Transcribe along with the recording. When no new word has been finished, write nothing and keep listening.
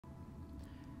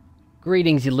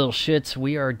Greetings, you little shits.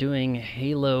 We are doing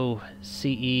Halo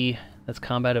CE. That's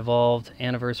Combat Evolved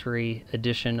Anniversary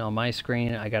Edition on my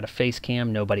screen. I got a face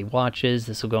cam. Nobody watches.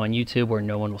 This will go on YouTube where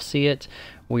no one will see it.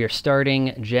 We are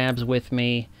starting. Jab's with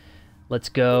me. Let's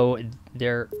go.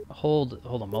 There. Hold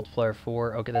on. Multiplier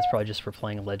 4. Okay, that's probably just for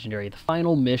playing a Legendary. The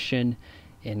final mission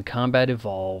in Combat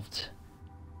Evolved.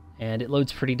 And it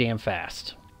loads pretty damn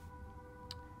fast.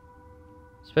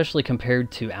 Especially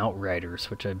compared to Outriders,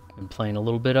 which I've been playing a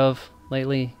little bit of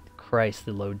lately. Christ,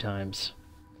 the load times.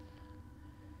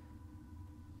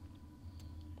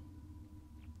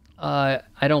 I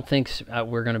don't think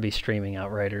we're going to be streaming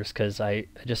Outriders because I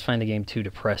just find the game too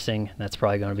depressing. That's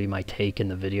probably going to be my take in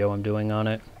the video I'm doing on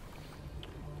it.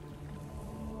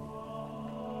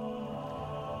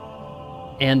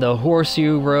 And the horse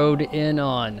you rode in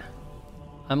on.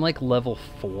 I'm like level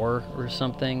 4 or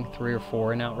something, 3 or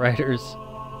 4 in Outriders.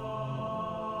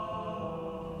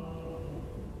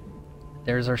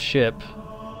 There's our ship.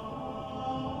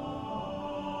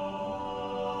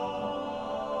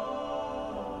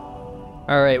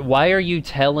 Alright, why are you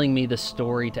telling me the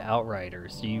story to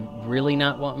Outriders? Do you really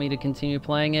not want me to continue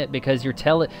playing it? Because you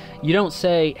don't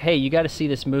say, hey, you gotta see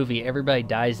this movie, everybody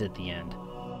dies at the end.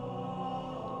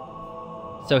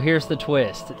 So here's the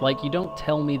twist. Like, you don't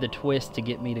tell me the twist to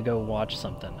get me to go watch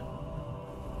something.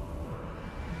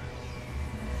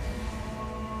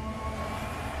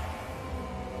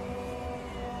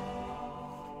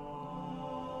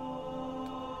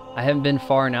 I haven't been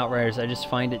far in Outriders. I just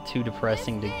find it too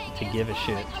depressing to give a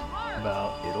shit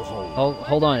about. It'll hold. Oh,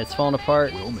 hold on, it's falling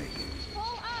apart. We'll make it.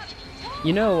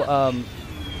 You know,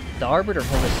 the Arbiter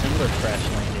had a similar crash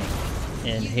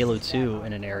landing in Halo 2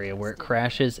 in an area where it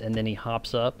crashes and then he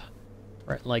hops up,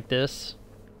 right, like this.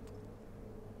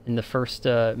 In the first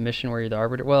mission where you're the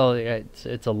Arbiter. Well,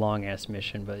 it's a long ass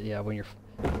mission, but yeah, when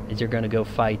you're gonna go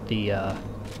fight the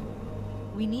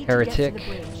heretic.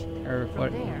 Or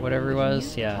whatever it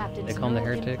was, yeah, they call him the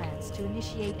heretic. To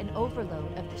initiate an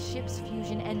overload of the ship's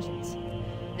fusion engines.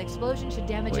 The explosion should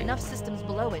damage enough systems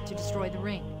below it to destroy the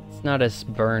ring. It's not as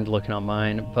burned looking on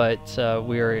mine, but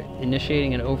we are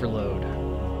initiating an overload.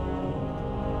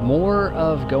 More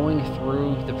of going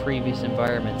through the previous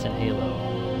environments in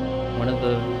Halo.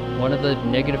 One of the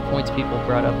negative points people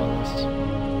brought up on this.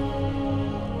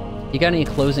 You got any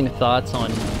closing thoughts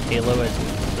on Halo as we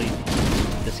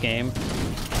complete this game?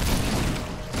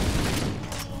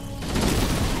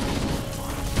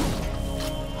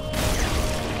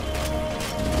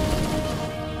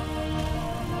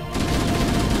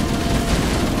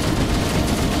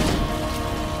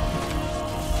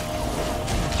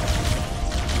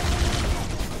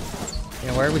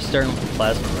 Why are we starting with the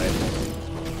plasma rifle?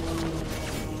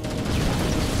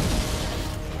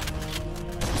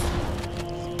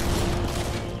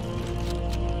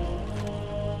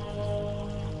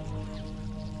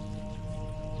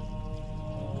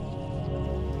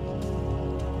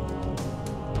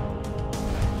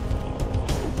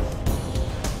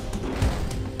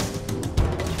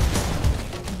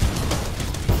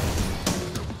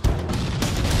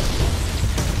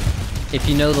 If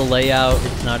you know the layout,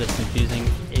 it's not as confusing.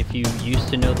 If you used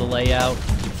to know the layout,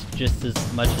 it's just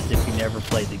as much as if you never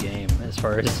played the game, as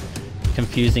far as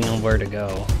confusing on where to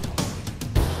go.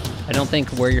 I don't think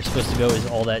where you're supposed to go is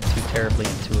all that too terribly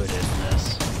intuitive in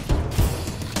this.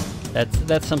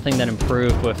 That's something that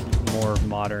improved with more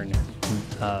modern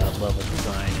level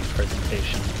design and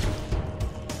presentation.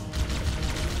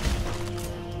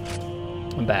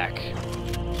 I'm back.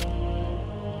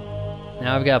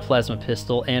 Now I've got a plasma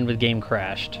pistol, and with game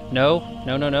crashed. No,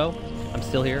 no, no, no. I'm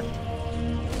still here.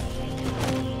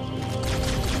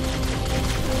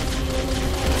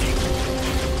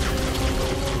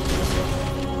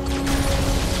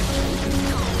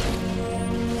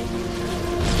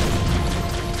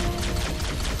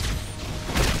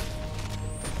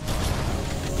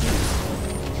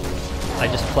 I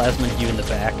just plasmaed you in the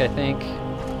back, I think.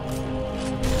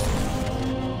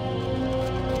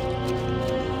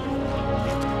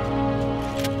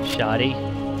 Shoddy.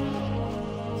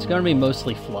 It's going to be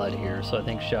mostly Flood here, so I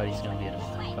think Shoddy's going to be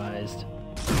advised.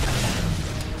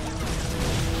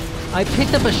 I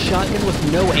picked up a shotgun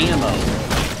with no ammo.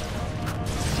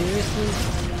 Seriously?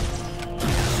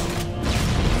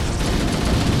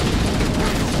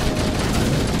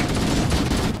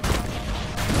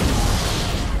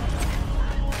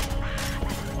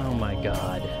 Oh my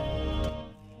god.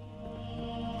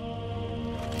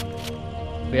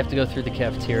 We have to go through the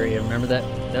cafeteria. Remember that?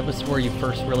 That was where you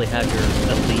first really have your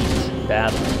elite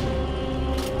battle.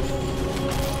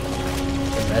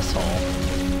 The mess hall.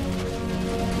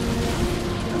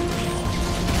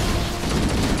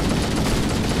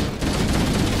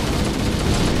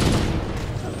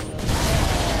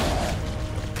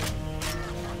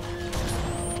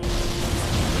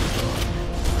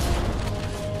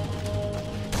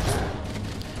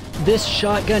 This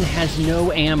shotgun has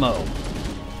no ammo.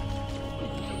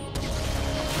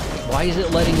 Why is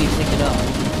it letting me pick it up?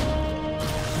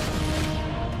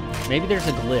 Maybe there's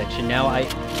a glitch, and now I...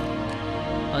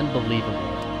 Unbelievable.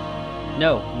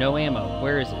 No, no ammo.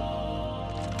 Where is it?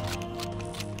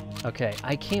 Okay,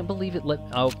 I can't believe it let...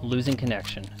 Oh, losing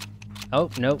connection. Oh,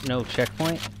 no, no,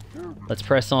 checkpoint. Let's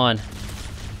press on.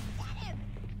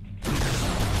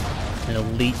 An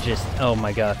elite just... Oh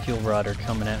my god, fuel rodder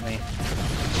coming at me.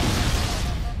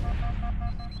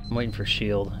 I'm waiting for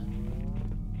shield.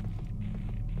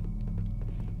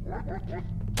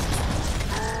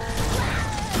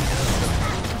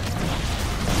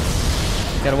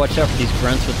 Gotta watch out for these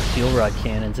grunts with the fuel rod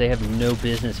cannons. They have no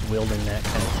business wielding that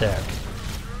kind of tech.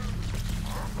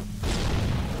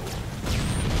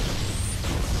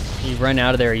 You run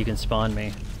out of there, you can spawn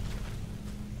me.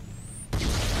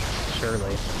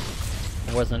 Surely.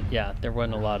 There wasn't, yeah, there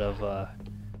wasn't a lot of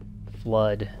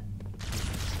flood.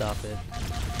 Stop it.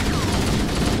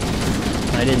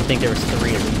 I didn't think there was 3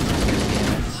 elites in here,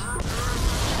 damn it.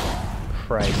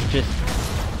 Christ, just...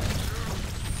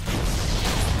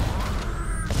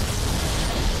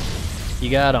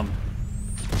 You got him.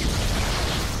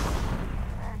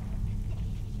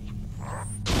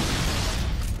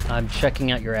 I'm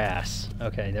checking out your ass.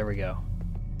 Okay, there we go.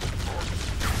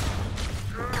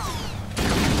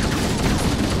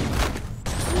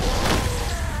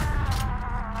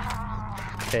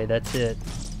 Okay, that's it.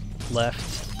 Left.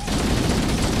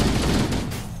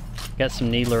 Got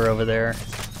some needler over there.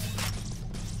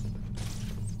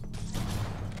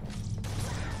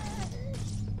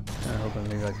 I'm hoping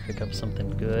maybe I can pick up something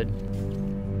good.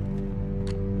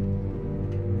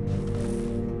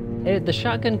 Hey, the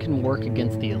shotgun can work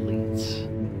against the elites,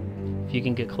 if you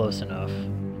can get close enough.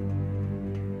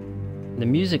 The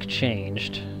music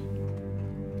changed.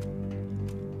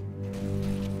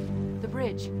 The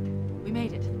bridge. We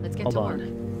made it. Let's get Hold to on. work.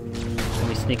 Can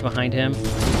we sneak behind him?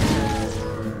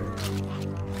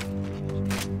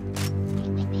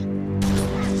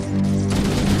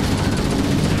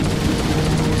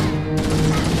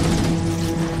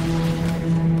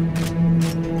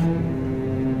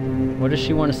 What does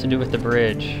she want us to do with the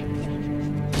bridge? I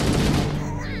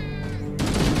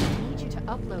need you to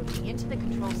upload me into the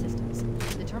control systems.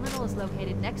 The terminal is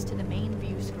located next to the main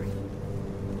view screen.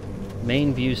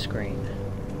 Main view screen.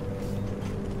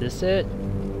 This it?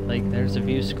 Like, there's a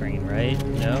view screen, right?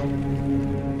 No?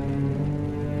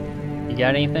 You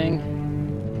got anything?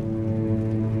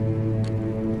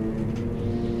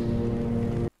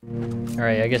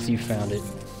 Alright, I guess you found it.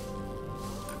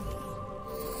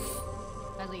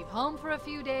 I leave home for a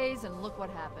few days and look what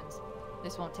happens.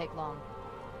 This won't take long.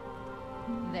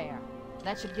 There.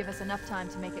 That should give us enough time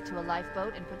to make it to a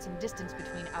lifeboat and put some distance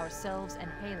between ourselves and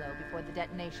Halo before the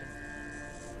detonation.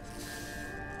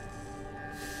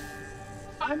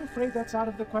 I'm afraid that's out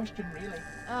of the question, really.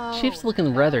 Oh, Chief's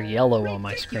looking rather yellow on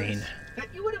my screen. That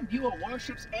you would imbue a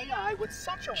warship's AI with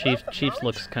such a Chief wealth of Chief knowledge?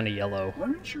 looks kind of yellow.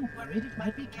 Weren't you worried it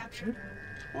might be captured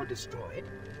or destroyed?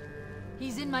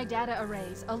 he's in my data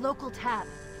arrays, a local tab.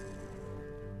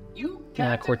 You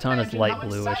Nah, can't Cortana's imagine light how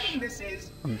bluish. exciting this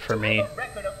is For to me. have a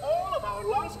record of all of our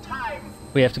lost time.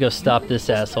 We have to go stop You this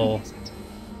just asshole. amazing.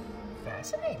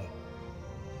 Fascinating.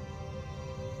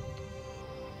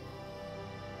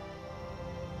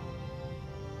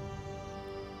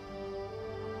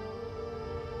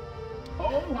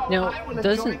 Oh, how Now, I will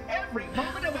doesn't... enjoy every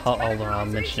moment of its Hold on, I'll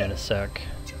mention it in a sec.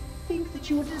 To think that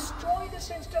you would destroy this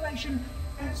installation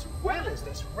as well as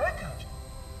this record.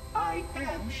 I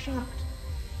am shocked.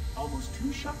 Almost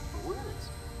too shocked for words.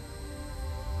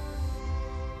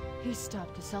 He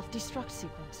stopped the self-destruct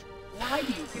sequence. Why do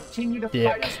you continue to Dick.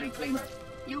 fight us, Reclaimer?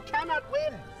 You cannot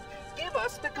win. Give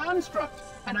us the construct,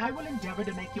 and I will endeavor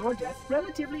to make your death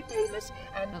relatively painless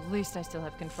and... At least I still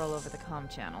have control over the comm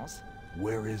channels.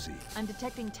 Where is he? I'm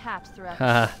detecting taps throughout.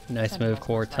 Haha, nice Sentinels, move, most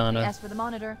likely. Cortana. As for the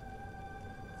monitor,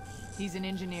 he's in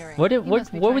engineering. What He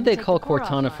must be what trying would to they take call the core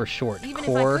Cortana offline. for short? Even if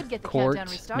I Core, could get the Court,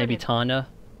 countdown maybe restarted, Tana?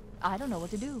 I don't know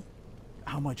what to do.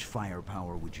 How much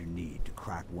firepower would you need to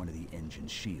crack one of the engine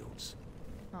shields?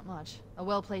 Not much. A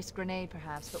well-placed grenade,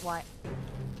 perhaps, but why?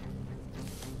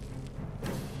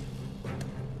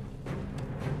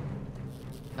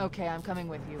 Okay, I'm coming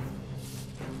with you.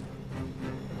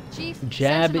 Chief,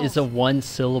 Jab Sentinels. is a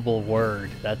one-syllable word,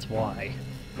 that's why.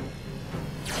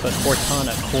 But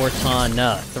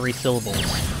Cortana, 3 syllables.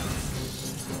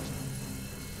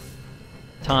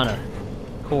 Tana,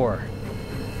 core.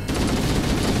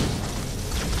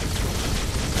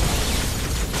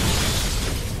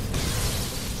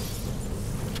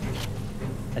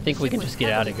 I think we Ship can was just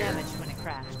get out of heavily here. damaged when it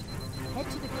crashed.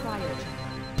 Head to the cryo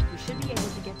chamber. We should be able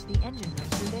to get to the engine room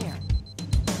through there.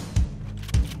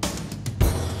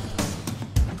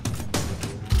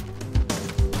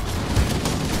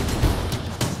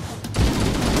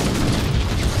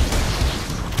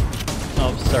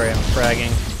 Oh, sorry, I'm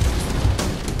fragging.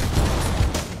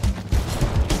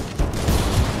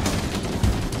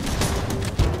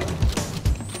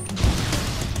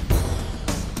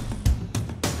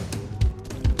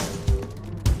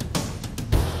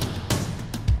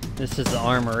 This is the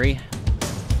armory.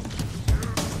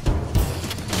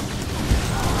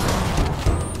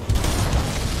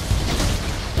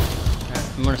 Alright,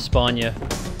 I'm gonna spawn you.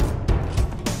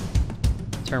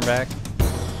 Turn back.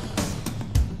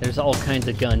 There's all kinds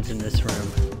of guns in this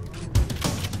room.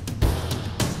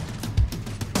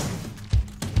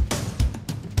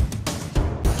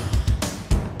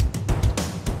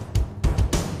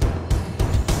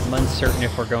 I'm uncertain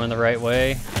if we're going the right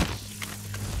way.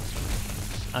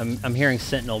 I'm hearing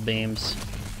sentinel beams.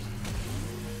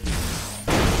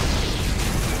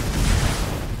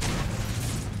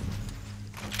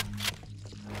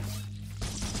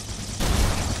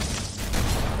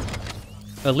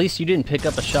 At least you didn't pick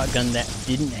up a shotgun that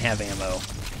didn't have ammo.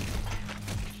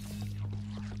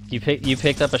 You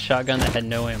picked up a shotgun that had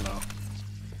no ammo.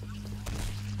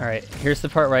 Alright, here's the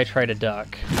part where I try to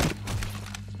duck.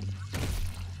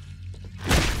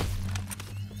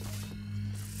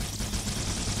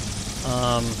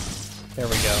 There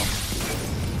we go.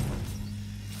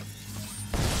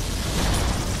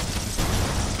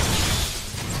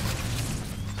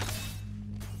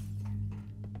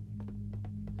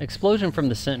 Explosion from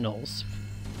the sentinels.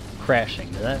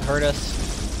 Crashing. Did that hurt us?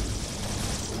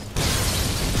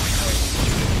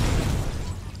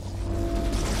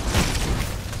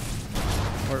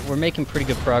 We're making pretty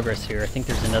good progress here. I think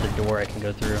there's another door I can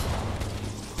go through.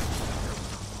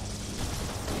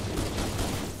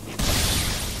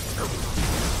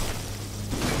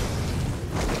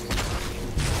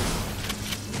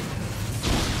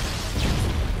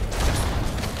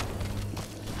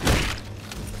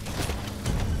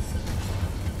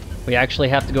 We actually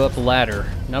have to go up a ladder.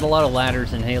 Not a lot of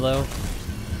ladders in Halo.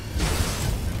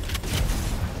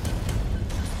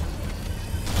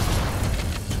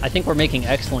 I think we're making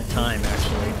excellent time,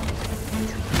 actually.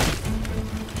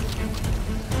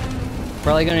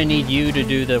 Probably gonna need you to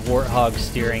do the warthog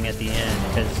steering at the end,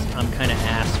 because I'm kind of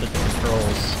ass with the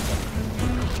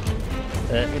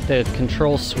controls. The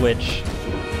control switch,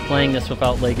 playing this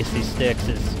without legacy sticks,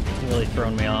 is really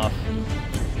throwing me off.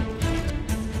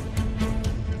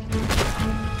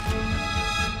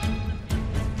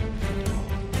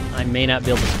 I may not be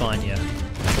able to spawn you.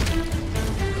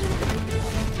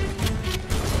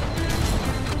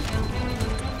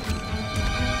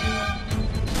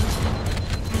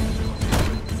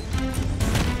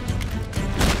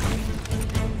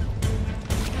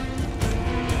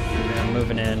 Okay, I'm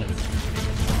moving in.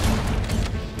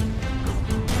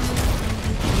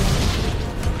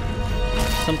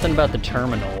 Something about the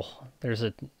terminal. There's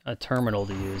a terminal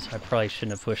to use. I probably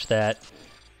shouldn't have pushed that.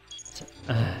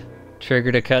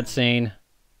 Triggered a cutscene.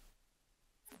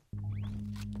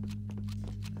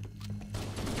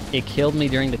 It killed me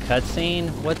during the cutscene?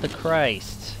 What the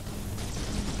Christ?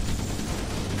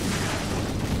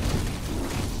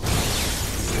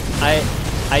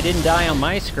 I didn't die on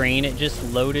my screen, it just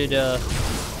loaded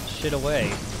shit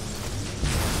away.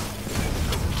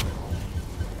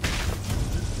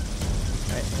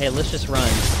 Alright, hey, let's just run.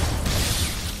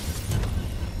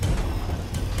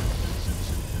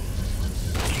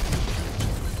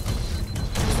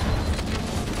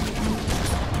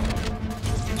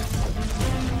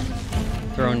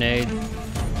 Throw a nade.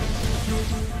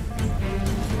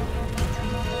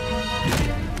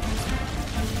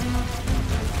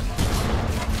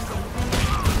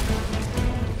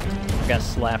 I got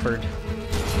slappered.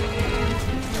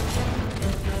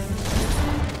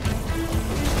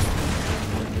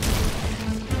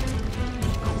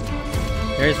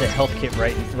 There's a health kit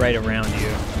right around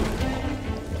you.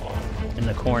 In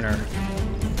the corner.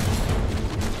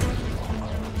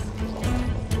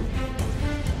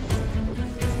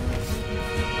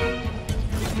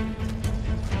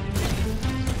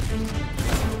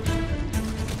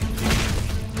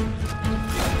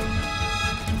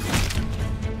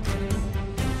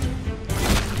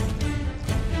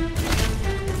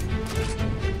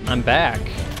 I'm back.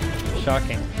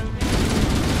 Shocking.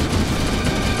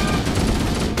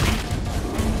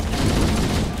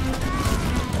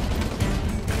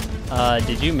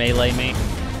 Did you melee me?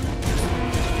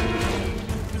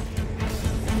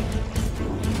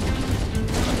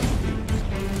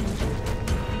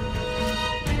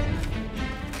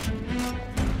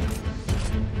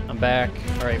 I'm back.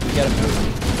 Alright, we gotta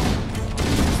move.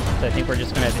 So I think we're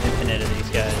just gonna have infinite of these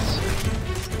guys.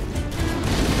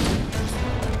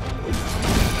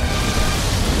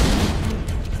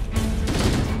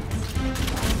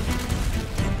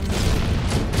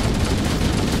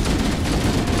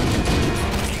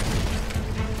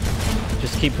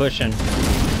 Just keep pushing.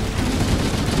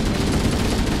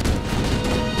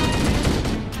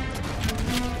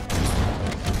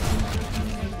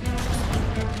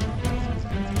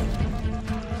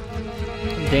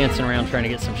 Dancing around trying to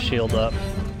get some shield up.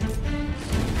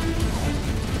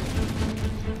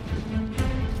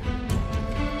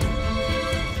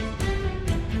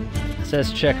 It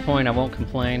says checkpoint, I won't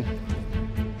complain.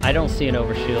 I don't see an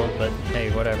overshield, but hey,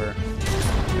 whatever.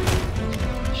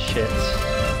 Shit.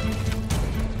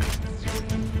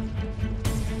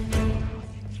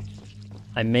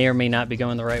 I may or may not be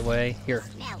going the right way. Here,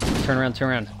 turn around, turn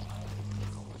around.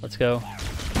 Let's go.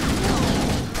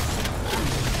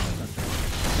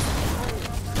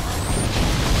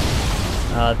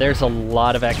 There's a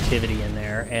lot of activity in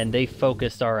there, and they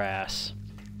focused our ass.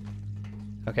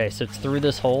 Okay, so it's through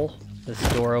this hole. This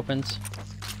door opens.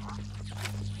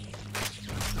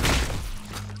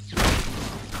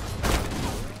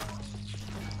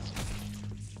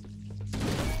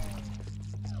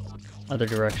 Other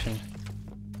direction.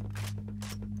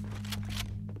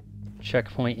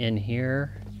 Checkpoint in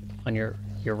here, on your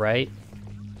right.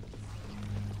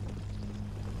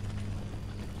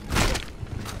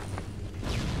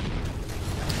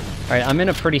 Alright, I'm in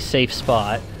a pretty safe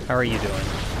spot. How are you doing?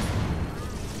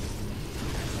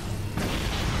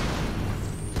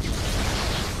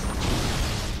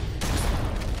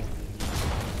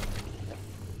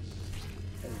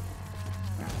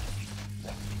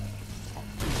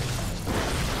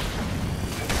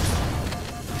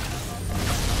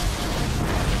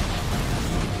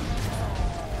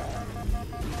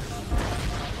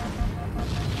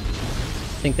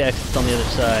 I think the exit's on the other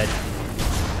side.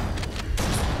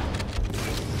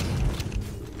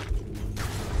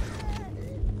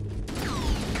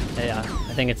 Yeah,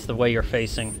 I think it's the way you're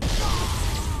facing.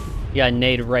 Yeah,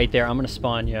 nade right there. I'm gonna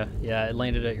spawn you. Yeah, it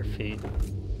landed at your feet.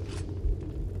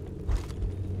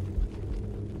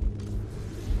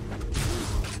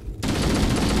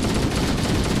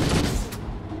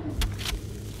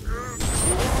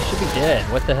 Should be dead.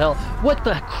 What the hell? What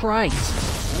the Christ?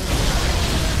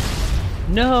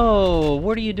 No!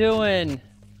 What are you doing?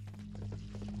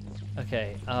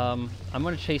 Okay, I'm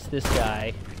gonna chase this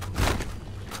guy.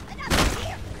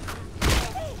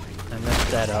 I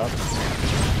messed that up.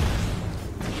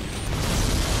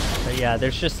 But yeah,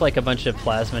 there's just like a bunch of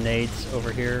plasma nades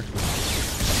over here.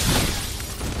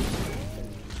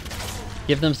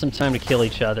 Give them some time to kill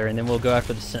each other, and then we'll go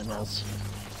after the sentinels.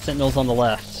 Sentinels on the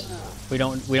left. We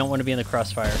don't want to be in the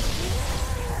crossfire.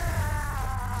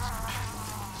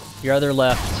 Your other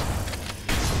left.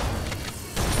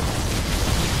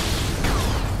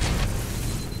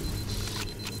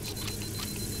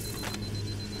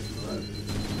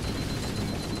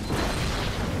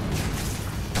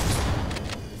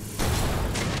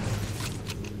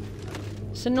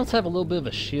 Sentinels have a little bit of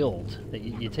a shield. That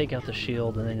you take out the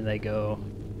shield and then they go.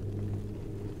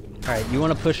 Alright, you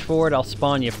want to push forward? I'll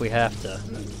spawn you if we have to.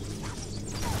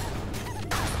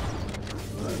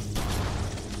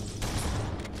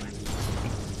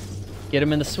 Get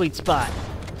him in the sweet spot.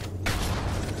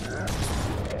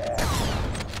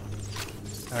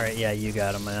 Alright, yeah, you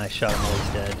got him, and I shot him while he's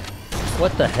dead.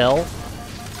 What the hell?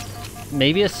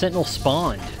 Maybe a sentinel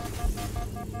spawned.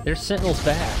 There's sentinels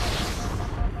back.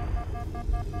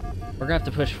 We're gonna have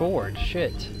to push forward.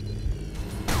 Shit.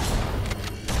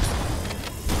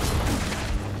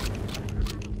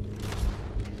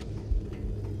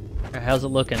 Alright, how's it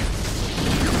looking?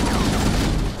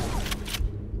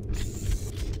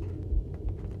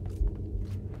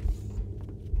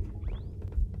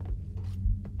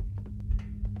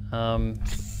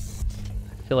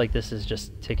 I feel like this is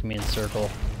just taking me in a circle.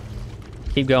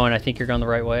 Keep going, I think you're going the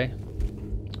right way.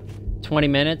 20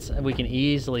 minutes, we can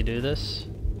easily do this.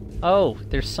 Oh,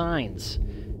 there's signs.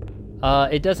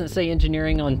 It doesn't say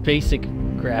engineering on basic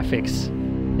graphics.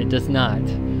 It does not.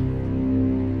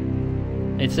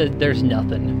 It says there's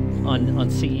nothing. On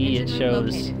CE it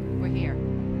shows... Located. We're here.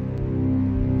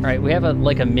 Alright, we have a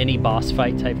mini boss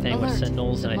fight type thing Alert. with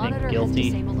sentinels, and The I think monitor guilty.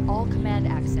 has disabled all command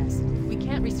access. We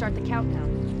can't restart the countdown.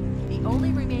 The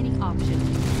only remaining option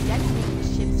is to detonate the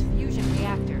ship's fusion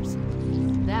reactors.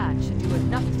 That should do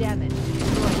enough damage to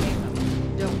destroy Halo.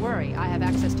 Don't worry, I have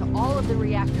access to all of the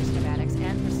reactor schematics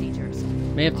and procedures.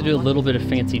 May have to do a little bit of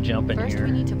fancy jumping First, here.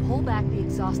 we need to pull back the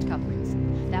exhaust couplings.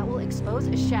 That will expose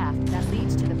a shaft that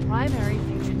leads to the primary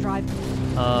fusion drive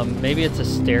core. Maybe it's a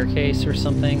staircase or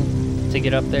something. to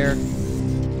get up there.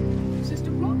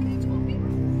 System blockades will be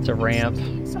removed It's a in ramp.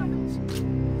 16 cycles.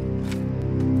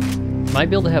 Might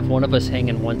be able to have one of us hang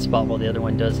in one spot while the other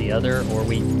one does the other, or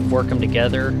we work them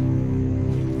together.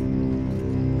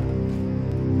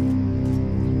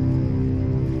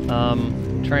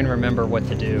 I'm trying to remember what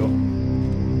to do.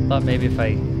 Thought maybe if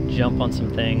I jump on some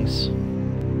things.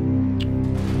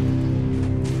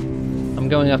 I'm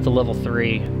going up to level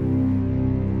 3.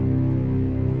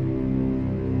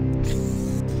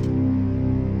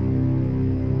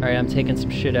 Alright, I'm taking some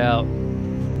shit out.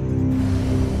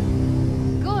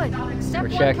 Good. Step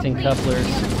Retracting 1 complete. couplers.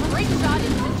 We have a great shot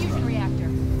into the fusion reactor.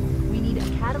 We need a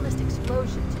catalyst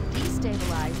explosion to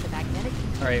destabilize the magnetic.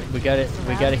 Alright, we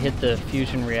gotta hit the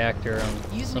fusion reactor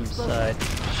on Use some an side.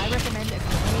 explosive. I recommend a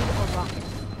grenade or rocket.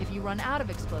 If you run out of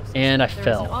explosives, And I there is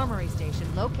fell. an armory station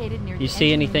located near You the see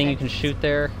engine anything room you can entrance. shoot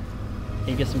there? Can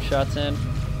you get some shots in?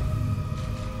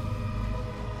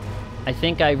 I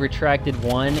think I retracted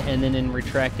one, and then in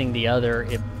retracting the other,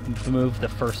 it moved the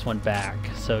first one back.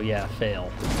 So yeah,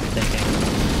 fail. I'm thinking.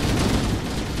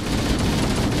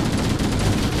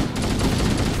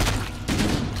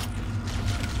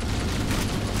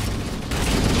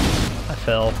 I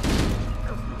fell.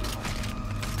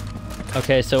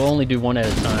 Okay, so only do one at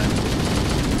a time.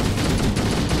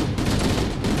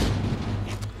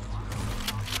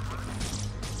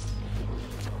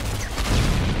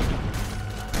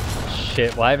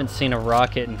 Shit, well I haven't seen a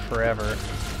rocket in forever.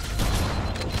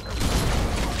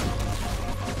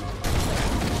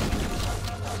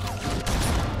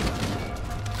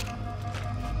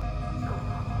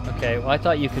 Okay, well I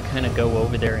thought you could kind of go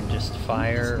over there and just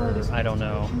fire, or I don't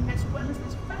know. As well as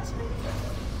this fascinating.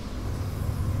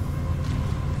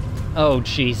 Oh,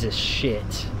 Jesus,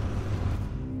 shit.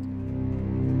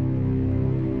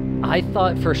 I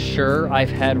thought for sure I've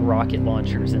had rocket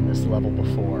launchers in this level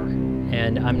before,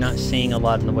 and I'm not seeing a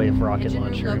lot in the way of rocket Engine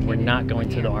room launcher, and we're located. not going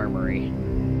to Here. the armory.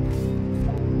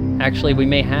 Actually, we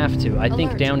may have to. I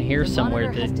think Alert. down here The somewhere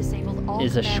monitor has disabled all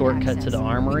is a command shortcut to access. the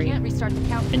armory, We can't restart the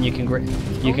countdown. and you can The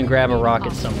only grab a remaining rocket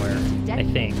option somewhere, is to I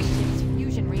detonate think. the ship's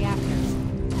fusion reactors.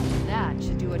 That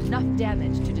should do enough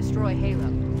damage to destroy Halo.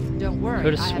 Don't worry.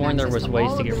 Could have I have sworn there access was to ways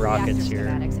all to of get the rockets reactor here.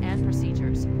 schematics and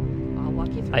procedures. I'll walk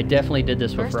you through. I definitely did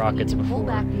this with First, we rockets need to pull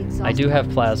before. back the exhaust I do have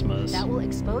couplers. plasmas. That will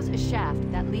expose a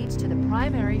shaft that leads to the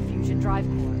primary fusion drive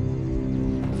core.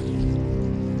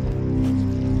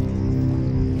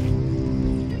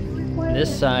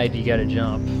 This side, you gotta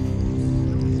jump.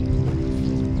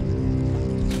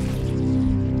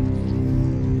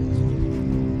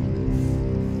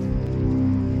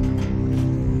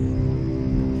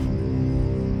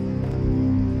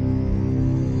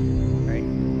 Right.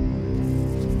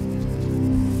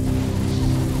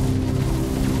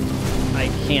 I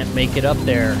can't make it up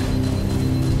there.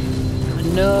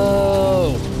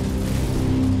 No!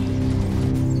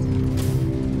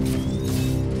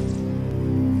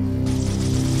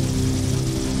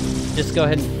 Just go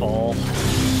ahead and fall.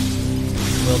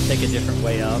 We'll take a different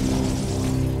way up.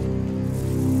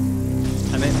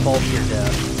 I meant fall to your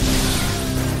death.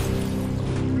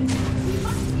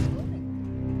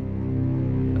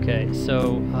 Okay,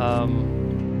 so,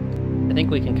 I think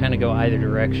we can kind of go either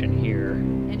direction here.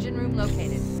 Engine room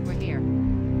located. We're here.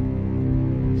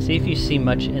 See if you see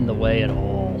much in the way at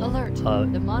all. Alert.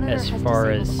 The monitor as has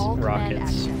far disabled as all command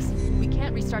rockets. access. We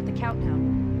can't restart the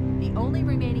countdown. The only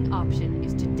remaining option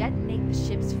is to detonate the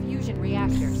ship's fusion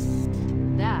reactors.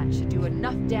 That should do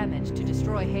enough damage to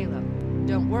destroy Halo.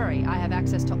 Don't worry, I have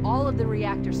access to all of the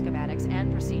reactor schematics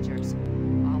and procedures.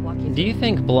 I'll walk you through. Do you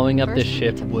think blowing up First, this we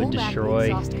ship need to would pull back the destroy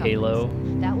exhaust couplers. Halo?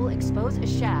 That will expose a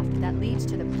shaft that leads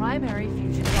to the primary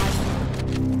fusion drive core.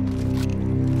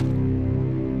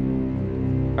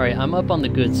 Alright, I'm up on the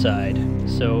good side,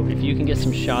 so if you can get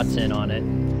some shots in on it,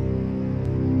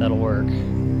 that'll work.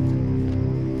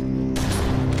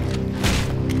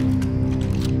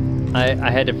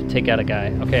 I had to take out a guy.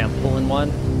 Okay, I'm pulling one.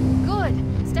 Good.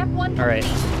 Step 1 complete. All right.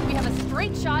 We have a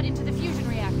straight shot into the fusion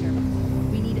reactor.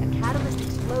 We need a catalyst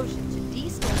explosion to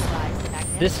destabilize the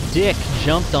magnetic. This dick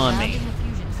jumped on me. surrounding the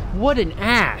fusion zone. What an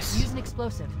ass! Use an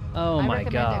explosive. Oh I my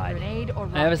recommend god. A grenade or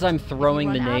rocket. As I'm If you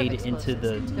throwing the run out of nade into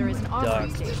the explosives, there is an armory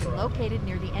duct. station located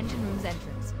near the engine room's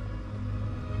entrance.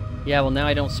 Yeah, well now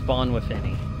I don't spawn with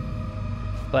any.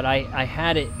 But I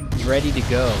had it ready to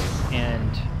go,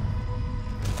 and...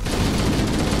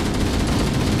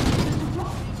 System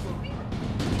blockades will be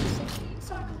removed in 16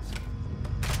 cycles.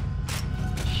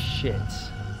 Shit.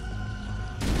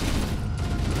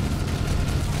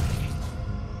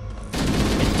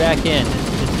 It's back in.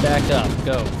 It's back up.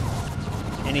 Go.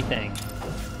 Anything.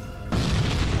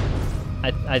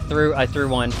 I threw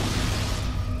one.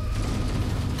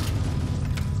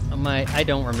 I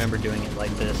don't remember doing it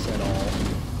like this at all.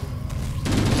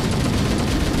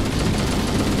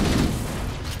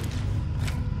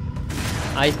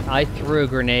 I threw a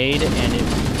grenade and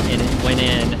it went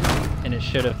in, and it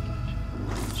should have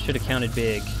counted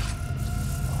big.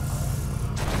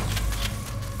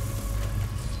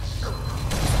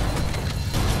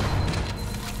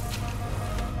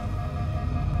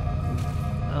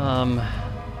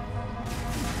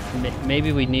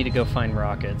 Maybe we need to go find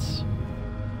rockets.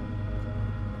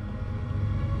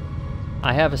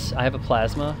 I have a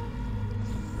plasma.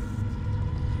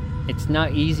 It's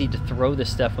not easy to throw this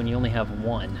stuff when you only have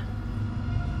one.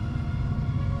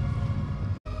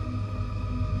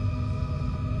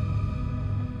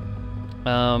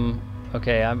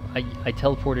 Okay, I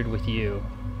teleported with you.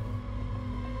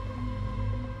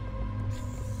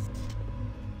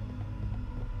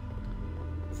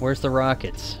 Where's the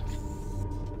rockets?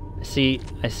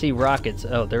 I see rockets.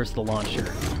 Oh, there's the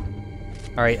launcher.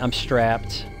 Alright, I'm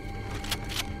strapped.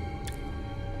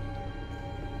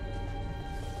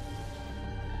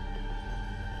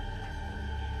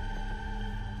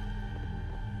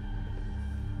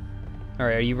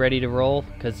 Alright, are you ready to roll?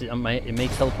 Because it may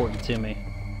teleport you to me.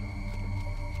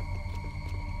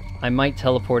 I might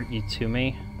teleport you to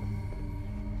me.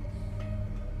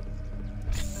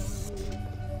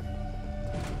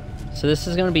 So this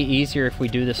is going to be easier if we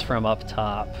do this from up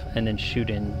top and then shoot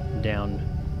in down,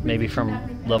 maybe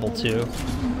from level 2.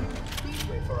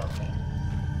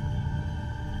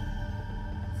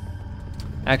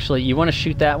 Actually, you want to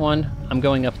shoot that one? I'm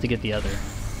going up to get the other.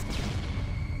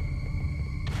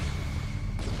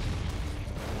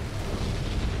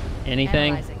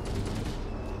 Anything? Analyzing.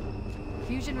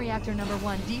 Fusion reactor number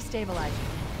 1 destabilizing.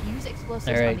 Use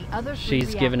explosives Alright, on the other 3 she's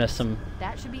reactors. giving us some...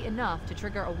 That should be enough to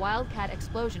trigger a wildcat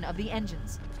explosion of the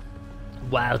engines.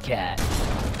 Wildcat.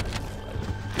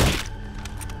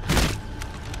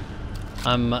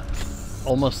 I'm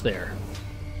almost there.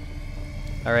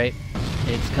 Alright,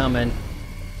 it's coming.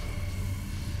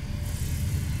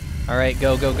 Alright,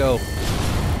 go, go, go.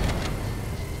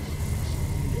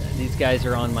 These guys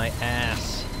are on my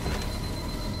ass.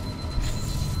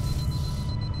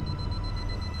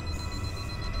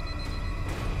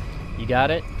 You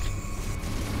got it?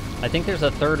 I think there's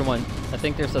a third one. I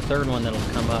think there's a third one that'll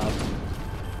come up.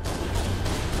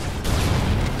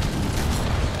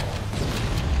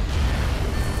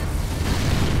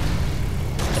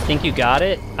 I think you got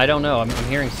it? I don't know. I'm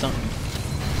hearing something.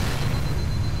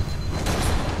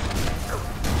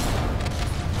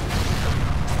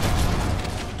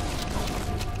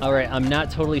 Alright, I'm not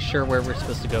totally sure where we're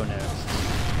supposed to go next.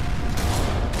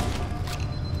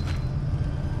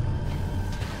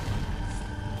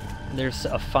 There's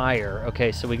a fire.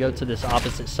 Okay, so we go to this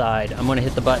opposite side. I'm gonna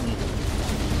hit the button.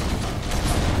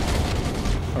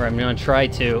 Or I'm gonna try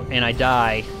to, and I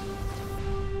die.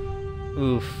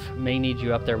 Oof, may need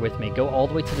you up there with me. Go all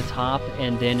the way to the top,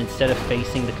 and then instead of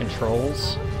facing the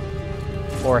controls,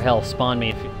 or hell, spawn me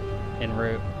if en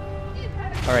route.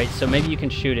 Alright, so maybe you can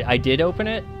shoot it. I did open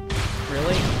it?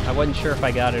 Really? I wasn't sure if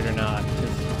I got it or not.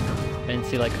 I didn't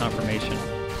see, like, confirmation.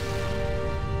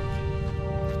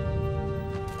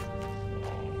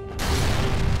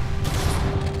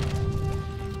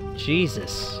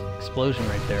 Jesus. Explosion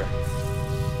right there.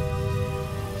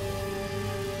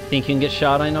 Think you can get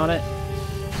shot in on it?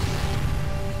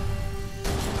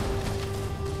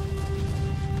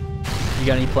 You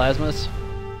got any plasmas?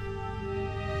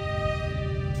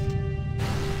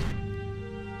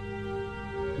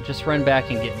 Just run back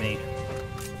and get me.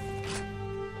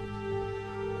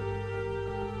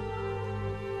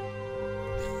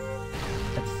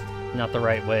 That's not the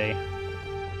right way.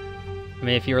 I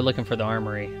mean, if you were looking for the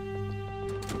armory.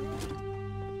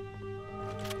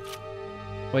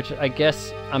 Which, I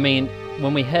guess, I mean,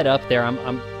 when we head up there,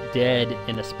 I'm dead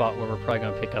in a spot where we're probably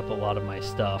going to pick up a lot of my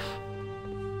stuff.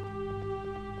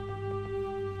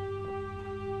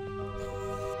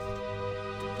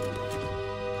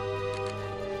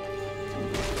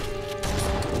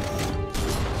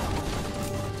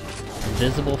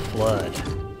 Invisible flood.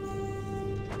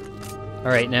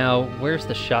 Alright, now, where's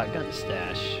the shotgun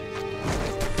stash?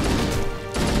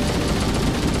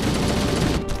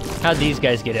 How'd these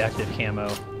guys get active camo?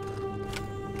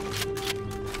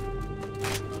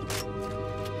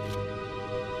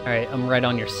 Alright, I'm right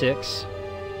on your 6.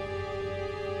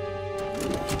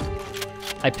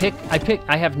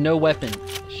 I have no weapon.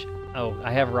 Oh,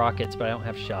 I have rockets, but I don't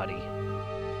have shoddy.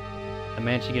 I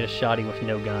managed to get a shoddy with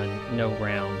no gun, no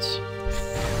rounds.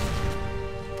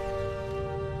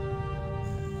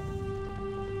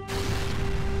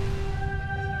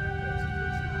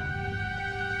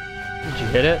 Did you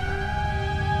hit it?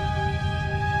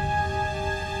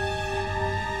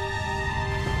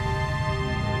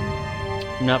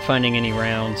 I'm not finding any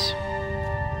rounds.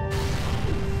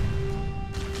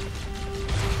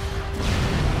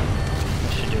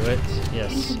 That should do it.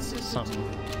 Yes, something.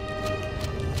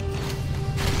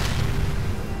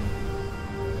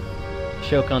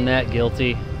 Choke on that,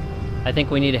 guilty. I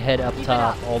think we need to head up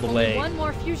top all the way. One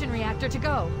more fusion reactor to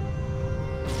go.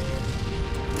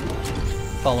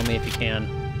 Follow me if you can.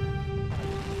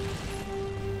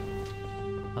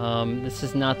 This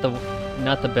is not the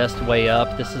best way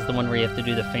up. This is the one where you have to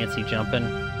do the fancy jumping.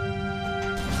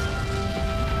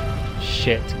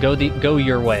 Shit. Go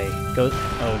your way. Go.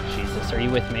 Oh Jesus, are you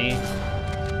with me?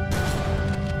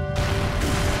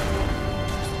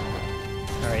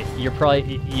 All right, you're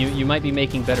probably you might be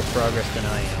making better progress than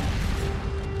I am.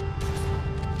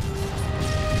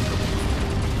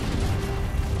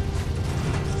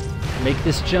 Make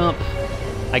this jump.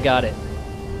 I got it.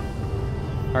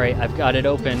 All right, I've got it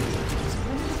open.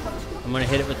 I'm gonna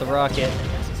hit it with the rocket.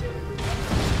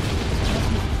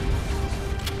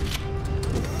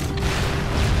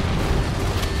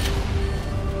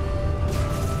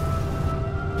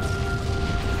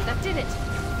 That did it.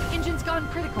 The engine's gone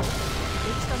critical.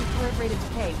 Based on the current rate of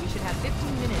decay, we should have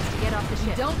 15 minutes to get off the ship.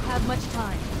 We don't have much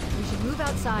time. We should move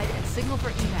outside and signal for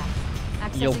evac.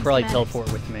 Accessing You'll probably schematics.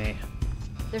 teleport with me.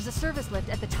 There's a service lift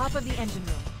at the top of the engine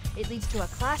room. It leads to a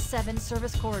Class 7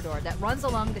 service corridor that runs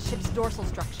along the ship's dorsal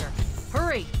structure.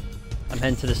 Hurry! I'm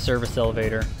heading to the service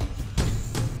elevator.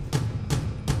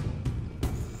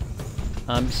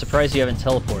 I'm surprised you haven't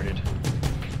teleported.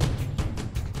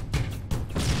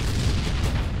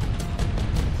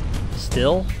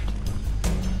 Still?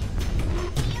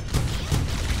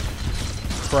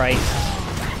 Christ.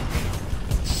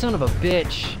 Son of a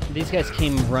bitch. These guys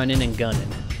came running and gunning.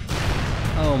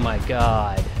 Oh my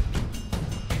god.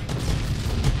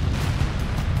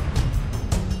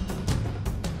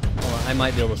 Hold on, I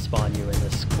might be able to spawn you in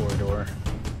this corridor.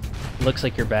 Looks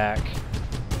like you're back.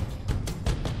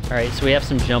 Alright, so we have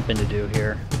some jumping to do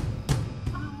here.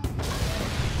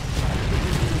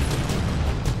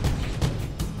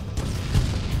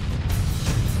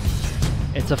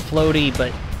 It's a floaty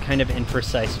but kind of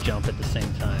imprecise jump at the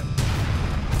same time.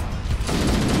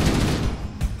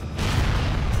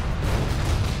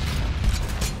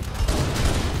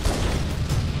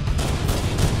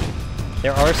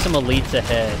 There are some elites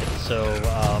ahead, so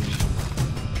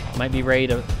might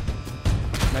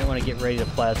want to get ready to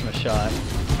plasma shot.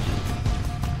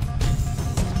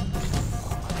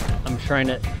 I'm trying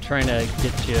to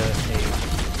get you a.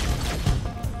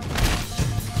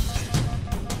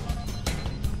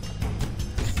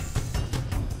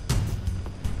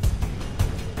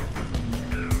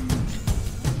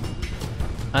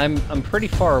 I'm pretty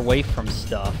far away from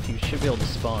stuff. You should be able to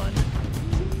spawn.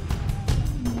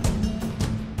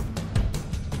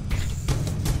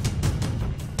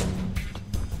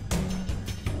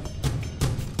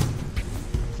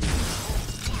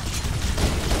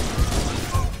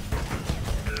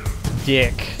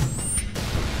 Dick.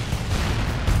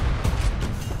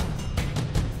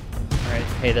 Alright,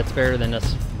 hey, that's better than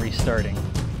us restarting.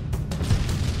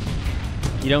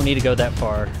 You don't need to go that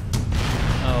far.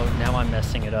 Oh, now I'm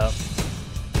messing it up.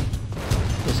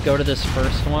 Let's go to this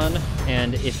first one,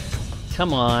 and if...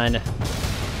 Come on.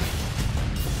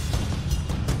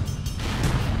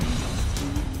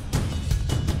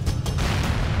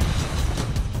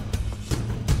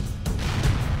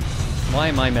 Why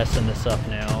am I messing this up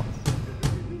now?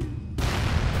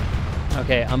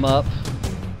 Okay, I'm up.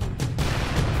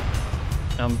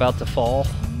 I'm about to fall.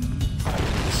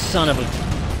 Son of a...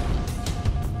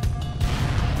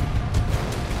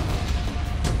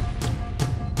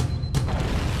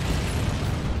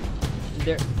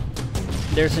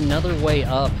 There's another way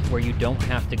up where you don't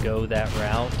have to go that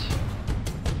route.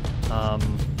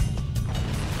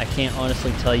 I can't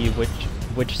honestly tell you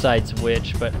which side's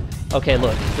which, but... Okay,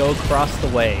 look, go across the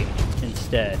way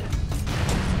instead.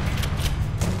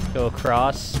 Go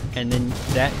across, and then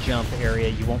that jump area,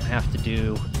 you won't have to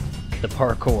do the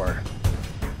parkour.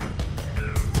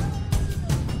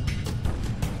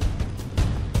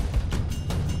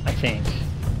 I think.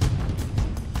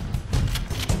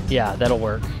 Yeah, that'll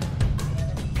work.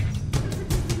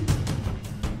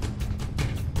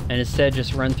 And instead,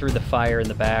 just run through the fire in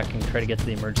the back and try to get to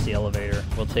the emergency elevator.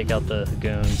 We'll take out the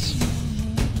goons.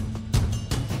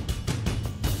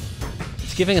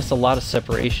 It's giving us a lot of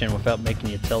separation without making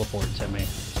you teleport to me.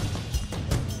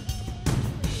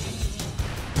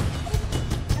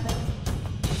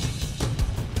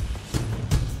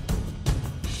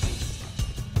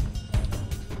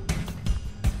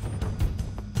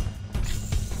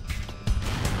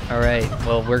 Alright,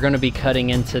 well, we're going to be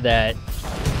cutting into that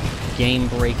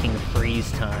game-breaking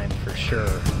freeze time for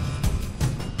sure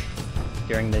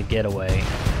during the getaway.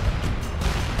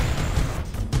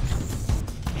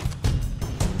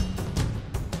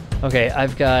 Okay, I'm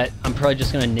probably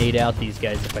just gonna nade out these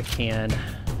guys if I can.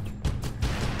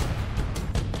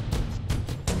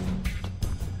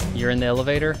 You're in the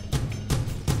elevator?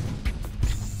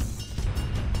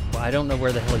 Well, I don't know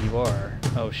where the hell you are.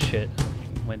 Oh shit,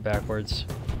 went backwards.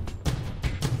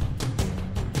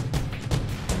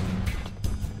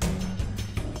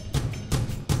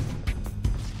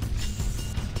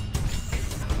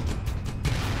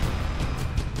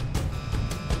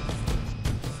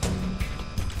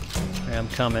 I'm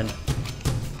coming.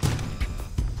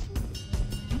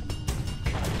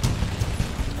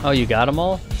 Oh, you got them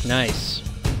all? Nice.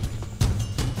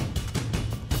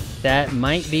 That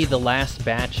might be the last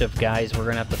batch of guys we're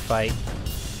gonna have to fight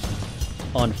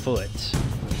on foot.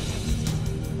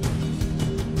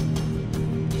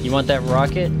 You want that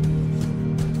rocket?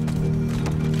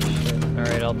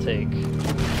 Alright, I'll take.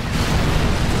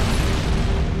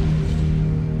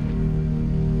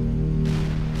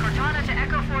 Cortana to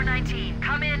Echo 419.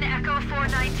 Come in, Echo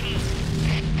 419.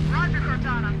 Roger,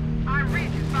 Cortana. I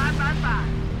read you 5x5.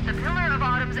 The Pillar of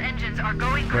Autumn's engines are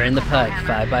going. We're in the pipe,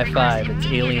 5x5. It's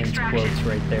aliens quotes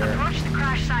right there. Approach the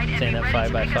crash site and saying be that ready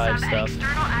to 5x5 pick us up stuff. at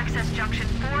external access junction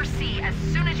 4C as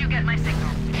soon as you get my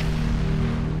signal.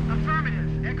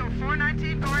 Affirmative. Echo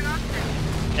 419 going on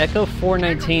stage. Echo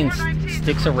 419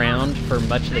 sticks around for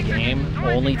much of the game,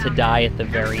 only to die at the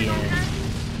very end.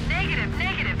 Negative.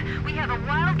 We have a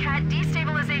Wildcat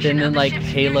destabilization. Then of the like ship's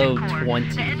Halo fusion core.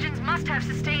 20, The engines must have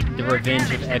sustained the more revenge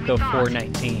damage of than we Echo thought.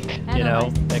 419. You know,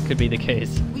 that could be the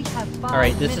case. We have 5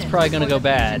 Alright, this is minutes probably gonna before go the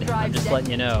fusion bad. drives I'm just letting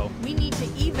you know. We need to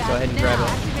evac Go ahead and now. grab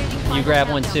Activating it. You final grab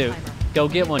one countdown too. timer. Go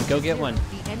When get it one, hits go get 0, one. The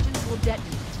engines will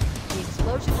detonate. The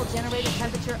explosion will generate a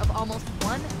temperature of almost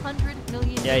 100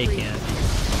 million Yeah, you degrees. can.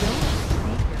 Don't treat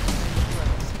your friends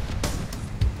gross.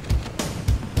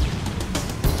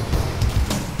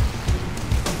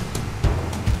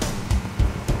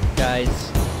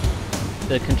 Guys,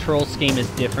 the control scheme is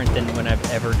different than when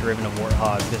I've ever driven a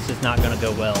Warthog. This is not gonna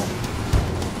go well.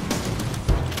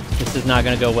 This is not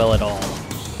gonna go well at all.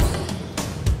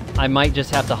 I might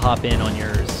just have to hop in on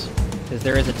yours, because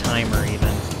there is a timer even.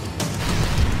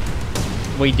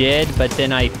 We did, but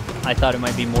then I thought it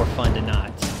might be more fun to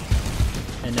not.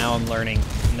 And now I'm learning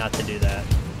not to do that.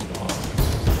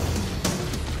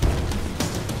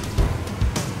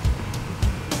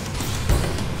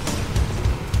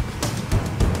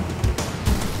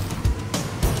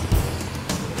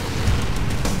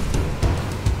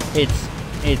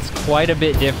 It's quite a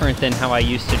bit different than how I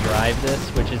used to drive this,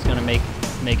 which is gonna make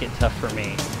it tough for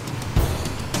me.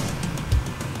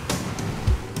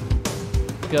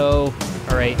 Go.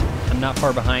 Alright, I'm not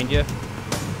far behind you.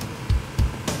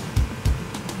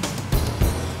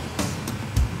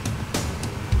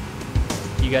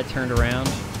 You got turned around.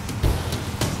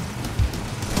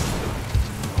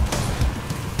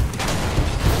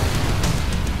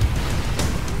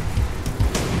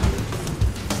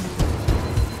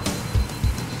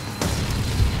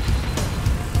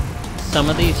 Some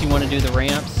of these you want to do the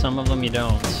ramps, some of them you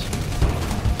don't.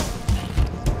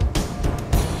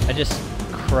 I just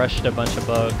crushed a bunch of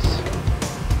bugs.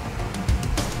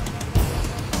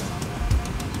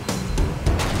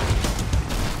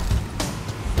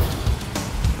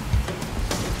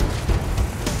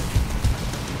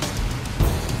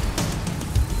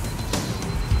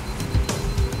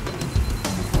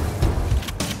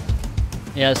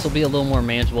 Yeah, this will be a little more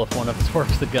manageable if one of us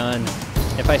works the gun.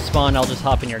 If I spawn, I'll just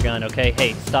hop in your gun, okay?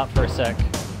 Hey, stop for a sec.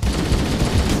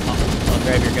 I'll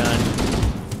grab your gun.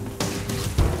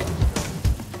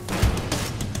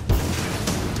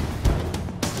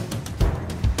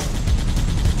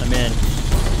 I'm in.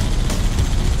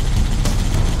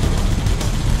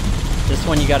 This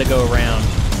one you gotta go around.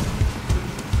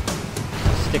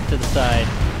 Stick to the side.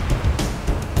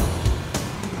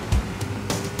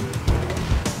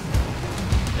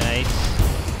 Nice.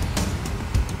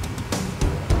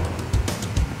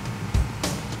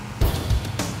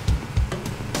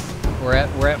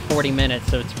 We're at 40 minutes,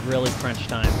 so it's really crunch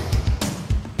time.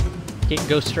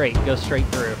 Go straight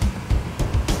through.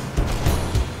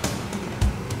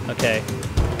 Okay.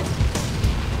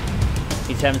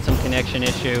 He's having some connection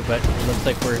issue, but it looks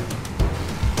like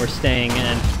we're staying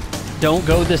in. Don't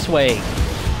go this way.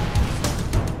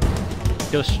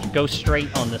 Go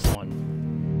straight on this one.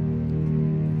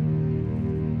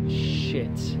 Shit.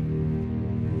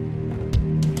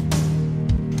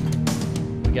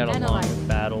 We got a long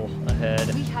battle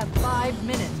ahead. We have 5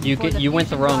 minutes. You went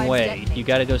the wrong way. You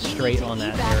got to go straight on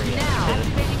that area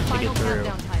to get through.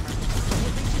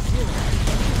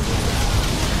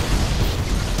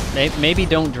 Maybe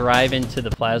don't drive into the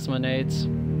plasma nades.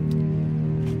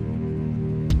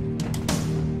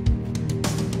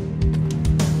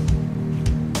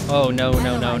 Oh, no,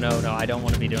 no, no, no, no. I don't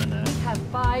want to be doing that. We have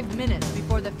 5 minutes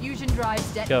before the fusion drives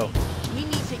detonate. Go. We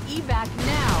need to evac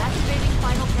now. Activating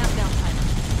final countdown timer.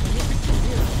 When it reaches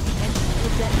 0, the engine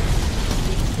will detonate.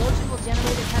 The explosion will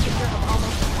generate a temperature of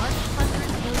almost 100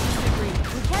 million degrees.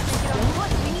 We can't make it on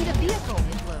foot. We need a vehicle,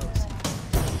 it glows.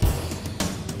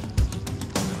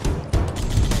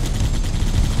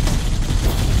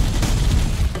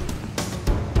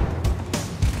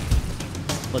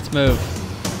 Let's move.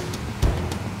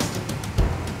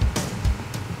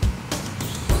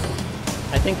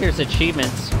 I think there's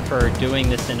achievements for doing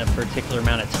this in a particular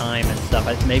amount of time and stuff.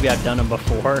 Maybe I've done them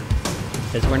before,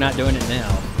 because we're not doing it now.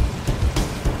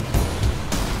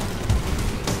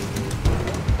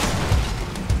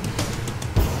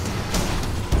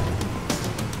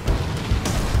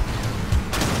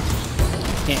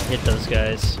 Can't hit those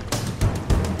guys.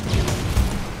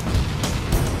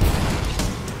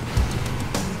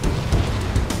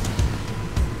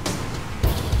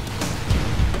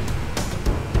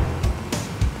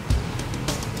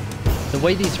 The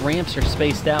way these ramps are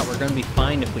spaced out, we're going to be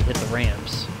fine if we hit the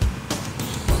ramps.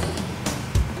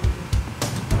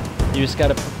 You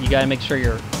gotta make sure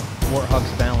your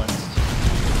Warthog's balanced.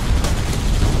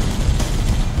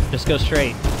 Just go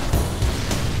straight.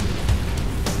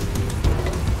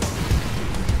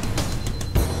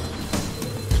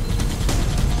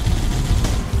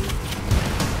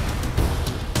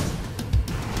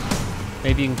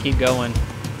 Maybe you can keep going.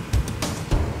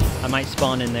 I might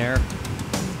spawn in there.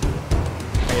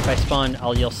 If I spawn,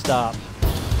 I'll yell stop.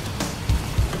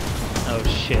 Oh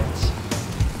shit.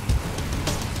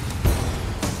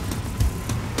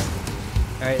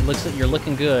 Alright, it looks like you're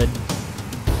looking good.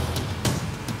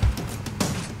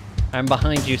 I'm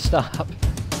behind you, stop.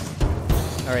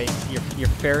 Alright, you're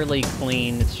fairly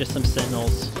clean, it's just some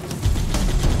sentinels.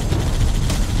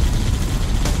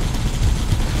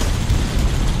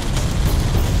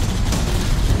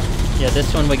 Yeah,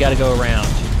 this one we gotta go around.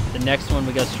 The next one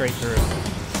we go straight through.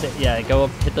 Yeah, go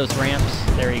up, hit those ramps.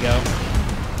 There you go.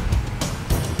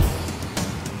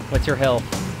 What's your health?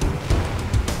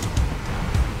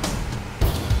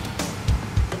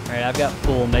 Alright, I've got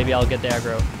full. Maybe I'll get the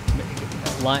aggro.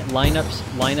 Line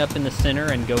up in the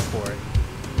center and go for it.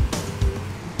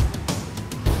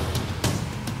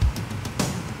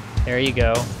 There you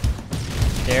go.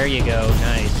 There you go.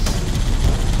 Nice.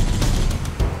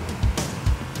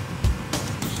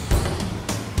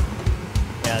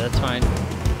 Yeah, that's fine.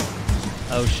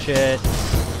 Oh shit.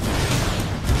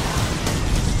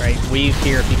 Right, weave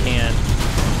here if you can.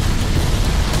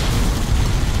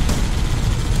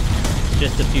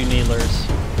 Just a few needlers.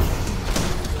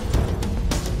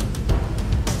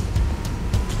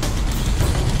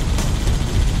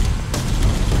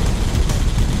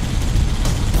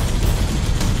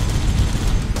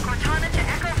 Cortana to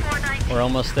Echo 419. We're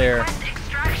almost there. Request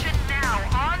extraction now,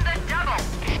 on the double.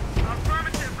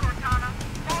 Affirmative, Cortana.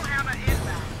 Full hammer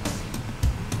inbound.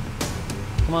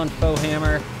 Come on, faux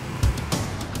hammer.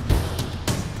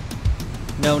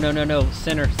 No, no, no, no.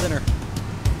 Center, center.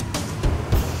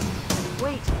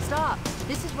 Wait, stop.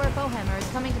 This is where Bowhammer is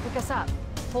coming to pick us up.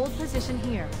 Hold position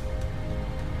here.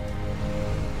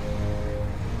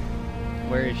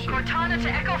 Where is she? Cortana to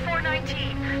Echo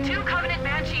 419. 2 Covenant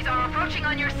Banshees are approaching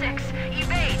on your 6.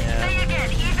 Evade. Yeah. Say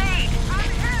again, evade. I'm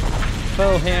hit.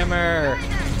 Faux hammer.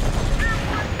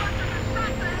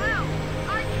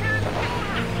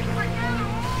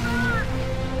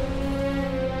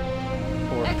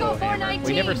 Poor Echo faux hammer. 419.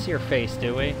 We never see her face,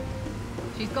 do we?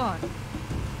 She's gone.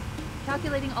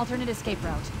 Calculating alternate escape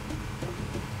route.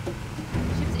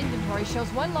 Ship's inventory shows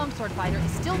 1 longsword fighter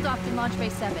is still docked in Launch Bay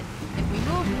 7. If we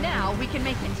move now, we can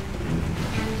make it.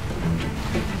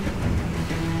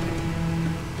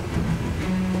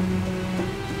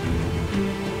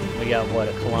 We got, what,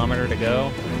 a kilometer to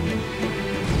go?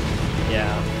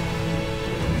 Yeah.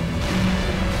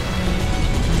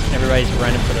 Everybody's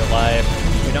running for their life.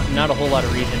 We don't, not a whole lot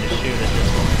of reason to shoot at this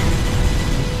point.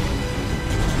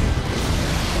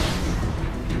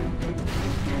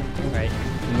 Alright,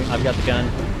 I've got the gun.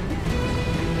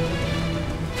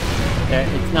 Okay,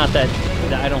 it's not that,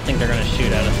 I don't think they're gonna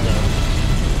shoot at us though.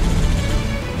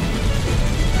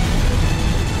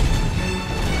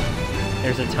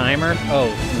 There's a timer? Oh,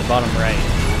 in the bottom right.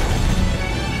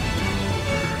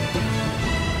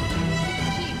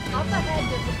 Chief, up ahead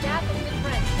there's a gap in the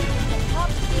trench. At top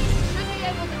speed, we should be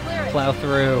able to clear it. Plow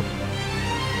through.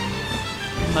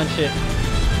 Punch it.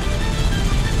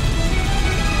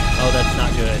 Oh, that's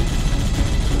not good.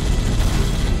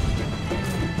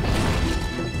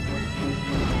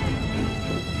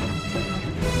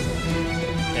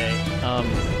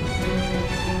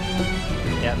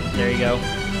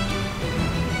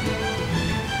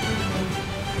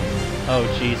 Oh,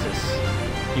 Jesus.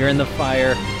 You're in the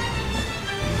fire.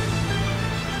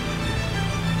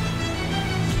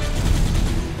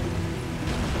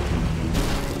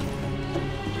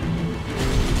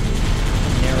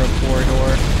 Narrow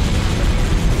corridor.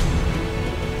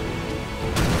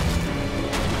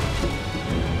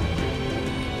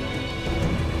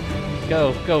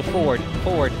 Go, forward,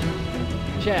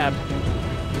 jab.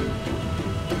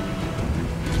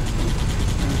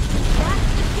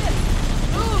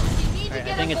 Alright,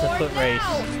 I think it's a foot race.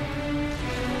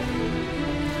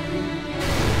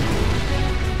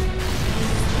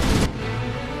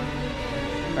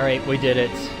 Alright, we did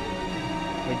it.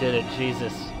 We did it,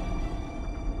 Jesus.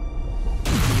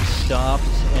 You stopped,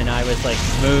 and I was like,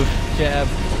 move, jab.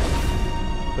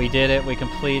 We did it, we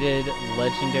completed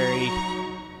Legendary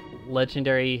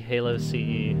Halo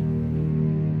CE.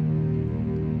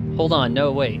 Hold on,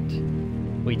 no, wait.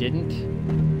 We didn't?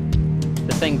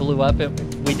 The thing blew up,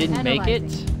 we didn't make it?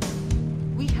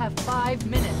 We have 5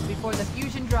 minutes before the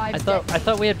fusion drive. I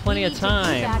thought we had plenty of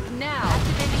time. Back now.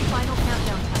 Activating final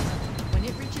countdown timer. When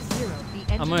it reaches 0,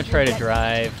 the I'm gonna try to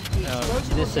drive. Oh,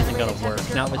 this isn't gonna work.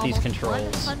 Not with these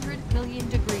controls. 100 million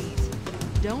degrees.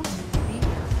 Don't be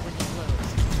here when it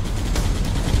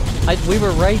blows. We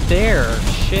were right there.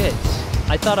 Shit.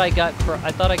 I thought I got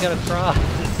across.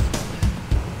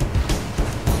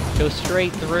 Go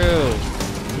straight through.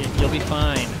 You'll be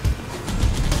fine.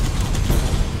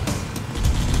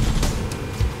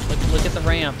 Look at the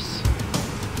ramps.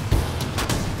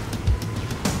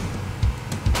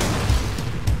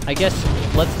 I guess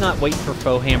let's not wait for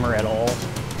faux hammer at all.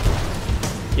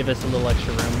 Give us a little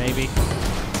extra room, maybe.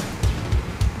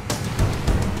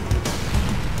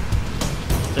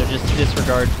 So just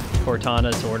disregard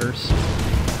Cortana's orders.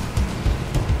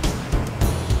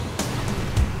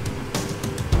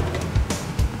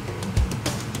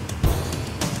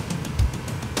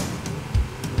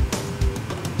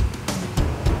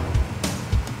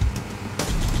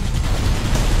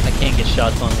 I can't get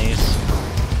shots on these.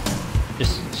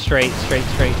 Just straight.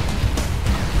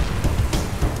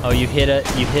 Oh, you hit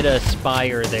a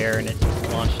spire there and it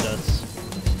launched us.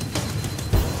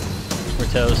 We're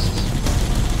toast.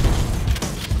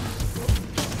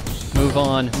 Move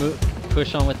on.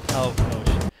 Push on with. Oh,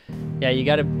 yeah. You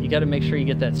gotta make sure you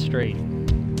get that straight.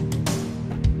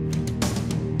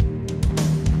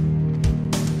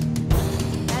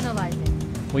 Analyzing.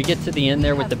 We get to the end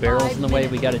there with the barrels in the way.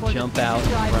 We gotta jump out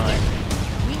and run.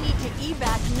 We need to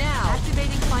evac now.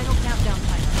 Activating final countdown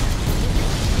timer.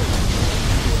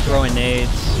 Throwing nades.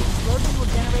 The explosion will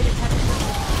generate a temperature.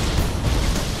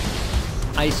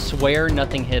 I swear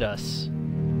nothing hit us.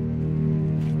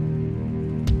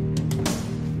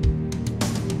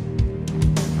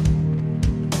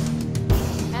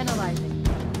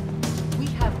 We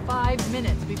have 5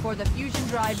 minutes before the fusion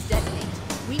drives detonate.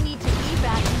 We need to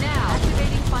evac now.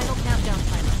 Activating final countdown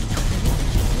timer.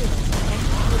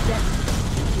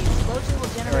 The explosion will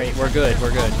generate. Alright, we're good.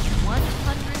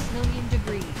 100 million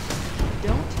degrees.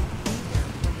 Don't be there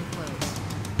when it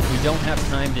blows. We don't have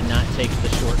time to not take the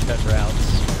shortcut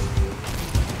routes.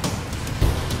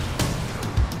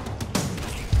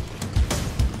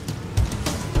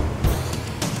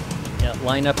 Yeah,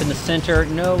 line up in the center.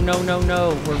 No.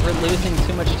 We're losing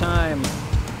too much time.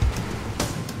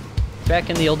 Back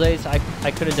in the old days, I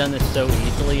could have done this so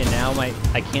easily, and now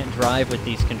I can't drive with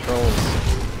these controls.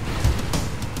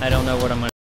 I don't know what I'm gonna...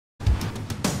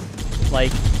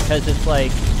 Like, because it's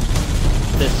like,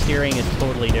 the steering is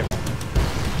totally different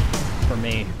for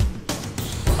me.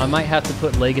 I might have to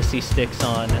put legacy sticks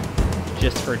on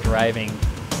just for driving.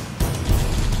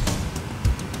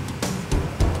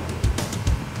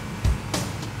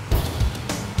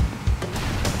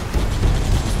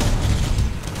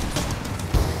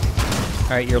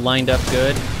 Alright, you're lined up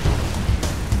good.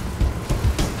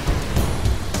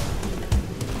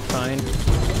 Fine.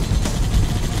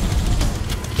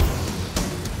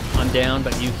 I'm down,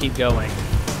 but you keep going.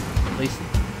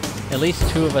 At least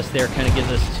two of us there kind of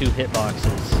gives us 2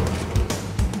 hitboxes.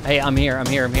 Hey, I'm here.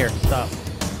 Stop.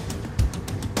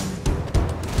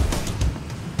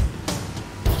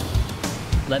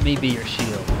 Let me be your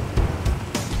shield.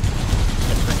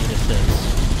 As Bernita says.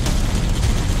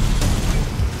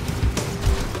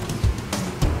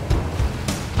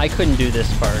 I couldn't do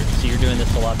this part, so you're doing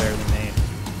this a lot better than me.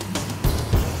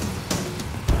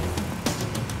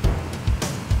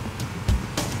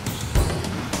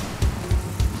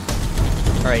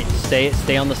 Alright,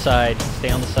 stay on the side.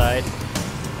 Stay on the side.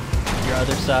 Your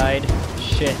other side.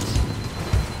 Shit.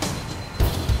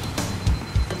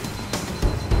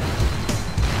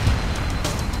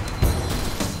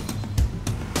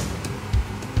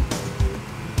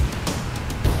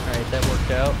 Alright, that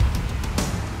worked out.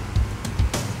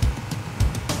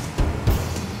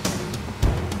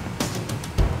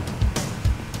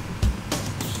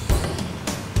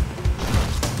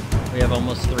 We have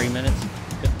almost 3 minutes.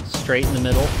 Straight in the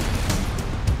middle.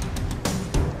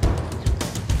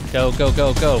 Go, go,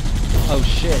 go, go. Oh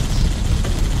shit.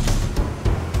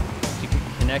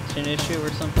 Connection issue or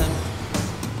something?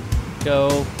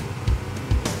 Go.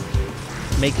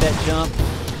 Make that jump.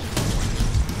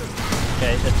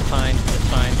 Okay, that's fine. That's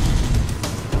fine.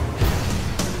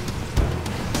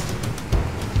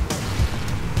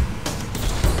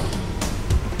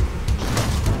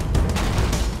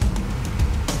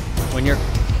 When your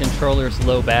controller's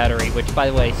low battery, which by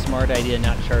the way, smart idea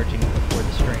not charging it before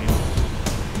the stream.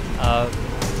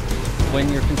 When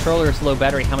your controller's low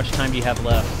battery, how much time do you have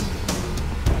left?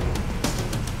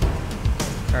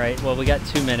 Alright, well we got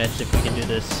 2 minutes if we can do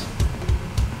this.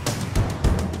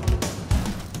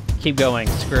 Keep going,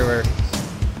 screw her.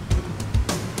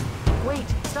 Wait,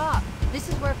 stop. This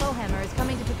is where Fohammer is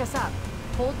coming to pick us up.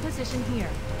 Hold position here.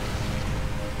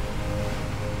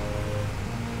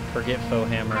 Forget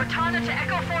Fohammer. Cortana to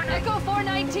Echo 419. Echo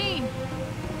 419!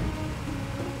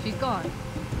 She's gone.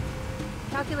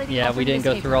 Calculating Yeah, we didn't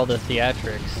go escape through all the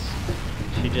theatrics.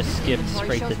 She just skipped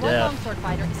Inventory straight to shows one death. longsword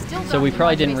fighter is still So we docking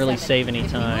probably on didn't really 27. save any If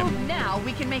we time. move now,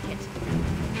 we can make it.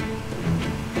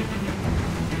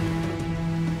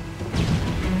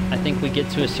 I think we get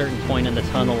to a certain point in the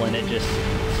tunnel and it just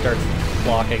starts to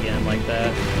block again like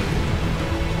that.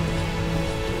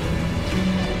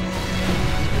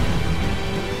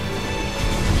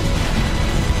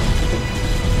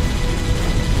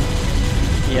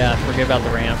 Yeah, forget about the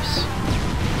ramps.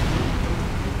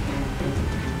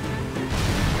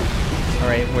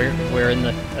 Alright, we're in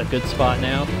a good spot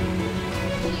now. Chief,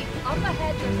 up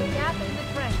ahead there's a gap in the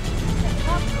trench. At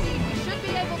top speed, we should be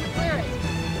able to clear it.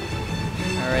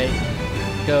 Alright,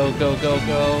 go, go, go,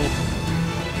 go.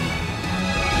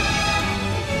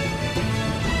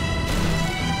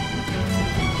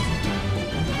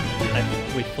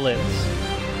 We flipped.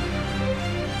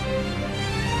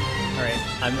 Alright,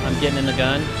 I'm getting in the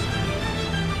gun.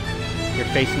 You're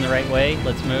facing the right way.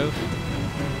 Let's move.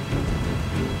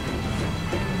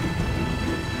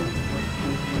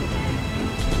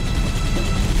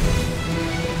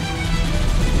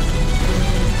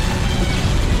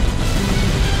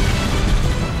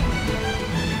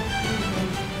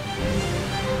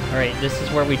 Alright, this is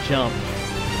where we jump.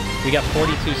 We got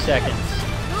 42 seconds.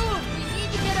 Move! We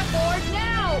need to get aboard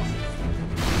now!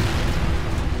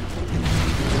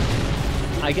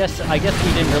 I guess we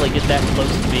didn't really get that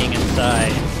close to being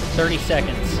inside. 30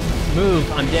 seconds. Move,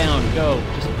 I'm down, go.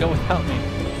 Just go without me.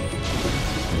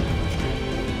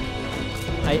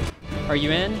 Are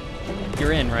you in?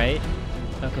 You're in, right?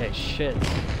 Okay, shit.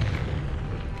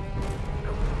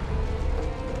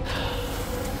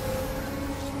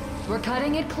 We're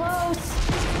cutting it close.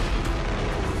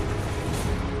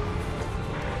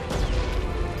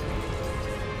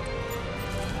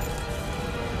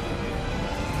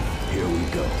 Here we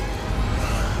go.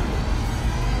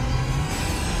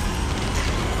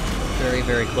 Very,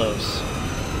 very close.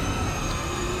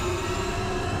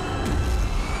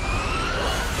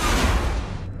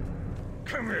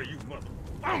 Come here, you mother.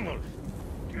 Almost.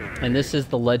 And this is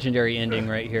the legendary ending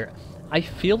right here. I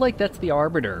feel like that's the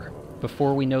Arbiter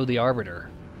before we know the Arbiter.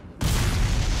 This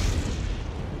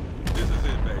is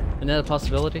it, baby. Isn't that a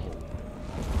possibility?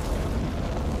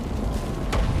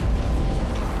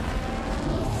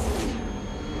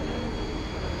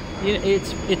 You know,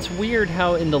 it's weird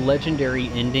how in the legendary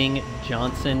ending,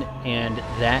 Johnson and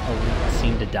that elite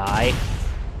seem to die.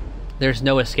 There's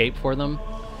no escape for them.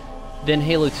 Then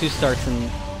Halo 2 starts and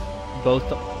both,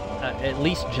 at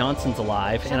least Johnson's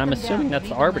alive, and I'm assuming that's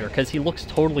the Arbiter because he looks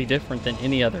totally different than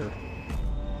any other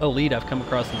elite I've come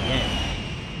across in the game.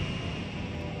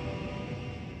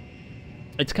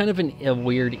 It's kind of a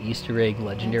weird Easter egg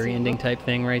legendary ending type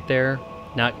thing right there.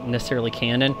 Not necessarily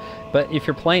canon, but if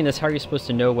you're playing this, how are you supposed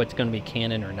to know what's going to be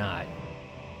canon or not?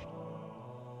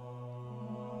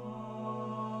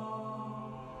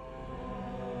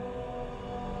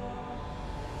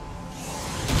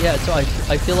 Yeah, so I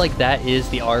feel like that is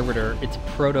the Arbiter. It's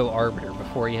proto-Arbiter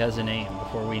before he has a name,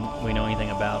 before we know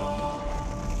anything about him.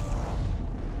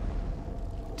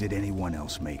 Did anyone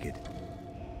else make it?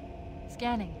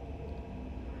 Scanning.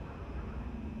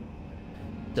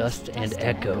 Dust and Dust and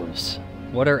echoes.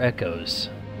 What are echoes?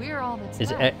 We're all that's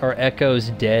Is left. are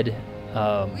echoes dead We did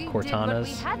what we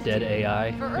Cortanas? had to Dead do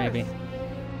AI, for maybe? Earth.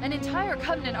 An entire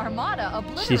Covenant armada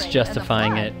obliterated. She's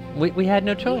justifying it. We had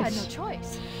no We had no choice.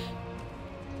 choice.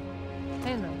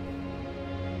 Halo,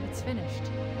 it's finished.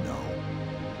 No.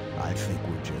 I I think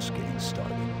we're just getting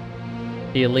started.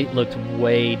 The Elite looked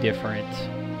way different.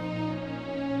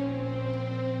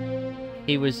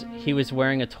 He was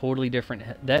wearing a totally different...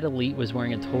 That Elite was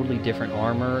wearing a totally different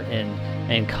armor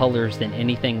and colors than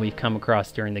anything we've come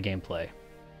across during the gameplay.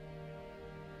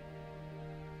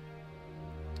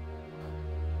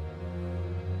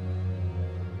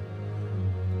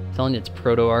 Telling you it's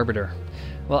Proto-Arbiter.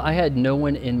 Well, I had no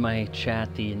one in my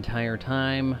chat the entire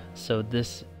time, so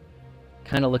this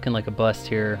kind of looking like a bust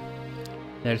here.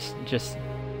 There's just...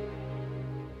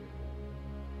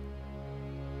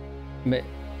 Make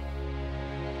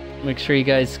sure you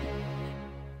guys...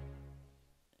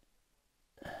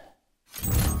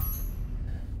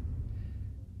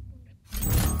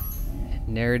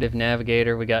 Narrative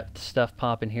Navigator, we got stuff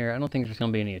popping here. I don't think there's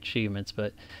going to be any achievements,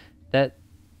 but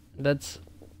that's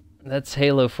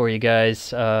Halo for you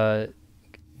guys.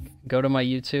 Go to my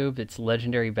YouTube. It's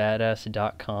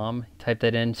legendarybadass.com. Type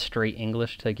that in straight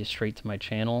English to take you straight to my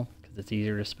channel because it's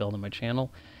easier to spell than my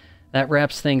channel. That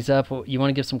wraps things up. You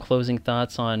want to give some closing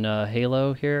thoughts on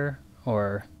Halo here,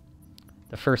 or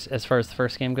the first, as far as the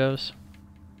first game goes?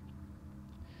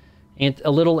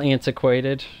 A little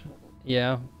antiquated,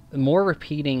 yeah. More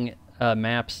repeating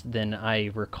maps than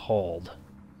I recalled.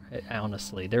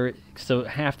 Honestly, so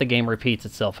half the game repeats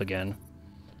itself again.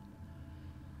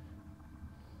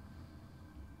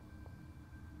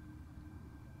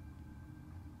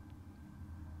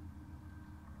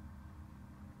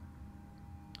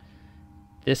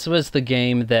 This was the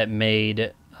game that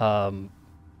made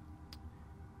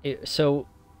so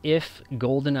if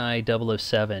GoldenEye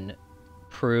 007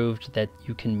 proved that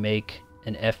you can make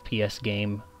an FPS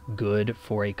game good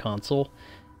for a console,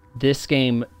 this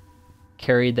game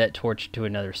carried that torch to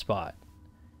another spot.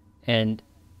 And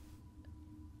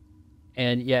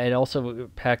yeah, it also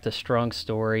packed a strong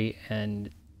story and,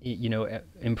 you know,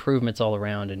 improvements all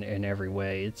around in every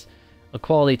way. It's a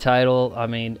quality title. I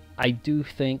mean, I do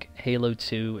think Halo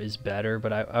 2 is better,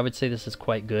 but I would say this is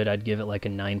quite good. I'd give it like a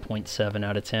 9.7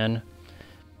 out of 10.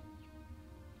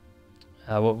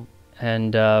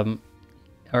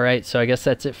 Alright, so I guess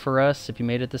that's it for us. If you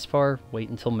made it this far, wait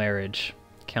until marriage.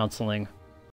 Counseling.